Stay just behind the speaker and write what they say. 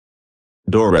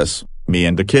Doris, me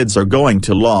and the kids are going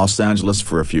to Los Angeles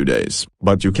for a few days.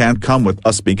 But you can't come with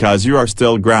us because you are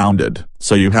still grounded,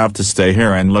 so you have to stay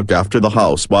here and look after the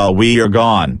house while we are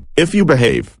gone. If you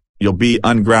behave, you'll be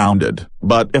ungrounded.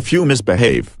 But if you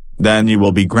misbehave, then you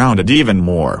will be grounded even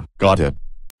more. Got it?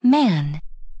 Man.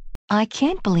 I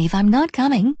can't believe I'm not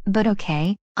coming, but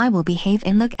okay, I will behave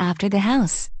and look after the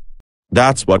house.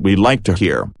 That's what we like to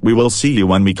hear. We will see you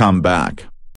when we come back.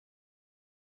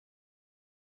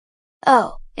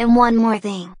 Oh, and one more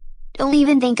thing. Don't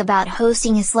even think about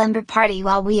hosting a slumber party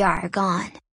while we are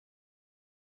gone.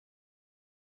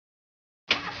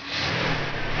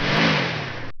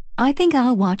 I think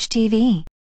I'll watch TV.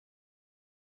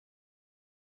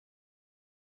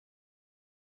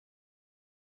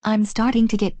 I'm starting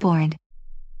to get bored.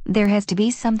 There has to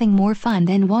be something more fun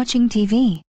than watching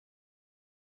TV.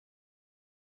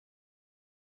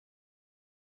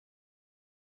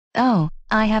 Oh,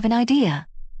 I have an idea.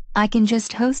 I can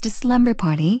just host a slumber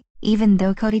party, even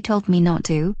though Cody told me not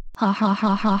to. Ha ha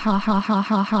ha ha ha ha ha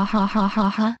ha ha ha ha ha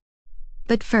ha.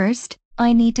 But first,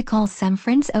 I need to call some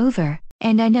friends over,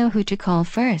 and I know who to call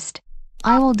first.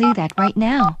 I will do that right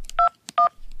now.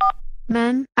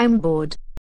 Man, I'm bored.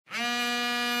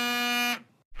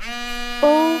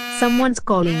 Oh, someone's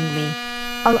calling me.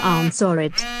 I'll answer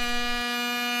it.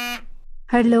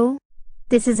 Hello?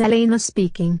 This is Elena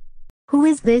speaking. Who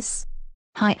is this?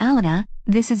 Hi Elena,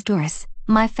 this is Doris.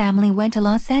 My family went to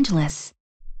Los Angeles.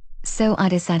 So I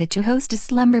decided to host a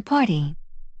slumber party.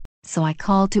 So I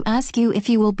called to ask you if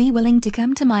you will be willing to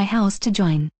come to my house to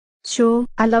join. Sure,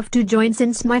 I love to join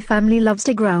since my family loves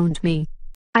to ground me.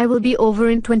 I will be over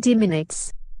in 20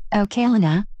 minutes. Okay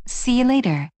Elena, see you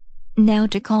later. Now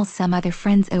to call some other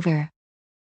friends over.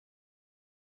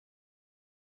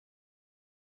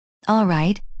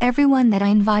 Alright, everyone that I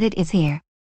invited is here.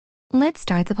 Let's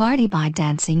start the party by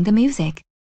dancing the music.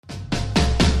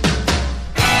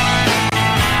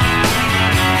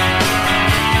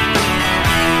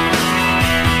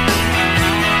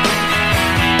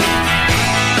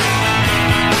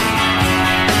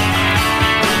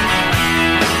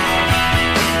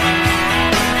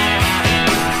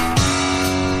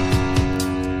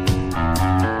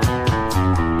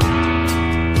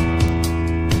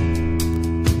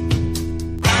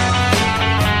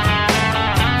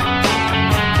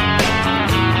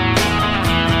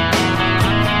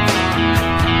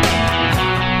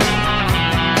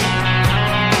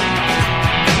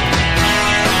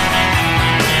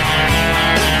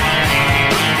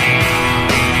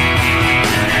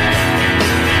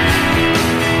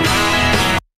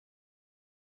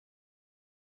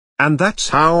 And that's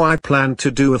how I plan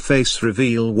to do a face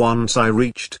reveal once I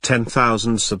reached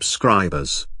 10,000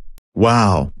 subscribers.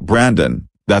 Wow, Brandon,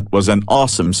 that was an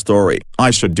awesome story.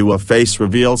 I should do a face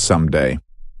reveal someday.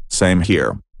 Same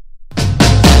here.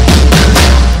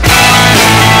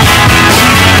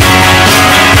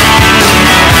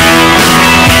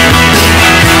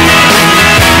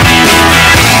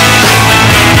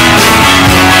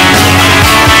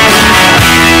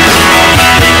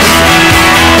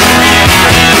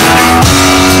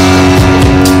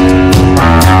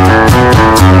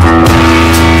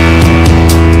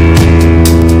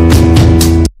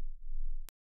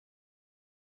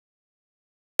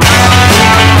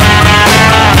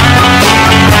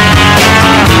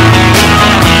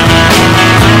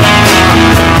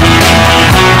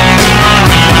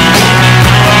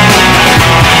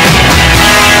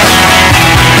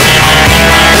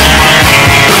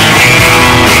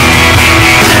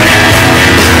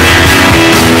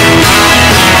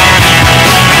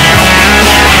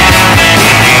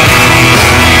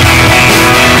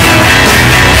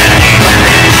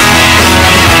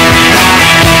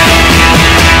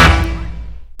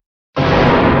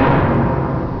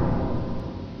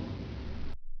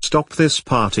 Stop this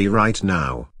party right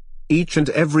now. Each and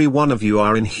every one of you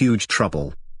are in huge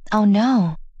trouble. Oh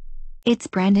no. It's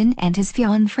Brandon and his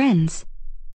fiancée friends.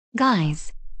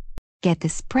 Guys, get the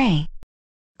spray.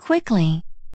 Quickly.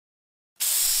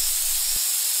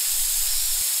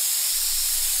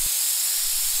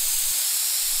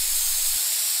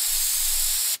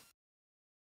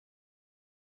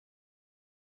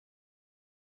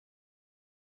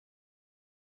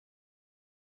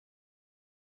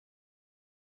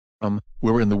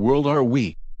 Where in the world are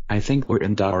we? I think we're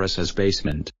in Doris's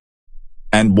basement.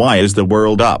 And why is the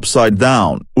world upside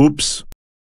down? Oops.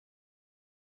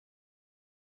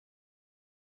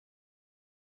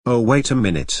 Oh, wait a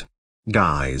minute.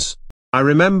 Guys. I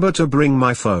remember to bring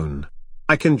my phone.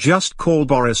 I can just call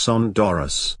Boris on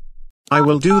Doris. I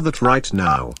will do that right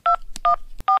now.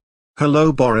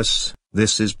 Hello Boris,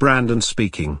 this is Brandon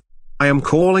speaking. I am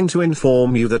calling to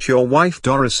inform you that your wife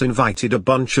Doris invited a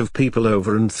bunch of people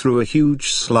over and threw a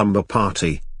huge slumber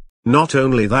party. Not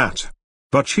only that,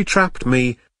 but she trapped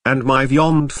me and my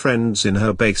beyond friends in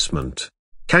her basement.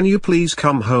 Can you please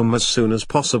come home as soon as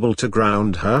possible to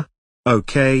ground her?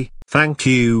 Okay, thank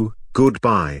you,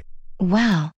 goodbye.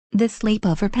 Wow, the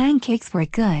sleepover pancakes were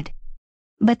good.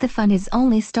 But the fun is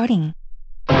only starting.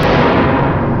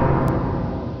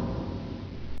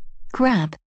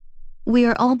 Crap.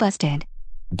 We're all busted.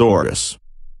 Doris.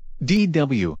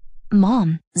 DW.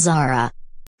 Mom. Zara.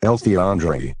 Elsie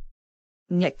Andre.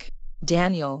 Nick.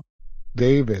 Daniel.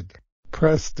 David.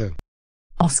 Preston.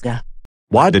 Oscar.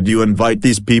 Why did you invite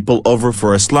these people over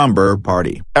for a slumber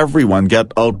party? Everyone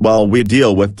get out while we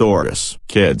deal with Doris.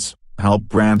 Kids, help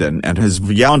Brandon and his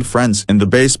beyond friends in the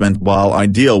basement while I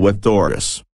deal with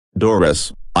Doris.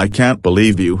 Doris, I can't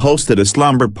believe you hosted a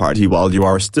slumber party while you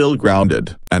are still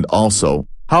grounded. And also,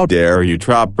 how dare you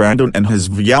trap Brandon and his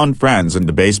beyond friends in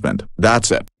the basement?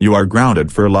 That's it. You are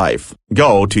grounded for life.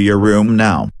 Go to your room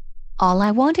now. All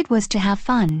I wanted was to have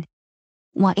fun.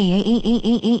 Why?